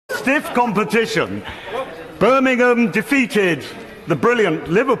stiff competition. Birmingham defeated the brilliant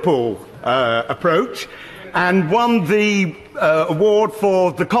Liverpool approach and won the award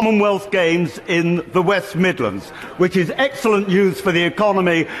for the Commonwealth Games in the West Midlands, which is excellent news for the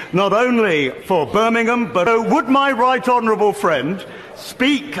economy, not only for Birmingham, but would my right honourable friend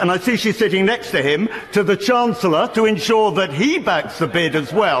speak, and I see she's sitting next to him, to the Chancellor to ensure that he backs the bid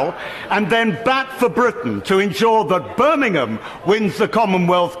as well, and then bat for Britain to ensure that Birmingham wins the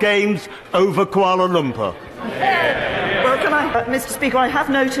Commonwealth Games over Kuala Lumpur. Mr. Speaker, I have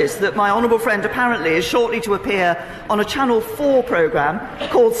noticed that my honourable friend apparently is shortly to appear on a Channel 4 programme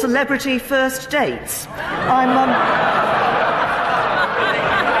called Celebrity First Dates.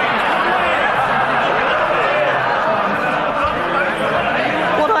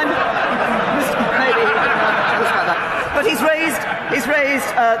 But he's raised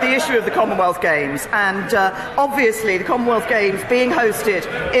the issue of the Commonwealth Games, and obviously the Commonwealth Games being hosted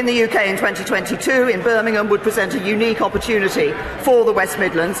in the UK in 2022 in Birmingham would present a unique opportunity for the West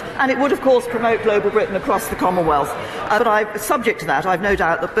Midlands, and it would of course promote global Britain across the Commonwealth. But subject to that, I've no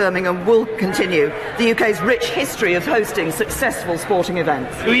doubt that Birmingham will continue the UK's rich history of hosting successful sporting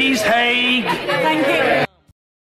events. Louise Haig. Thank you.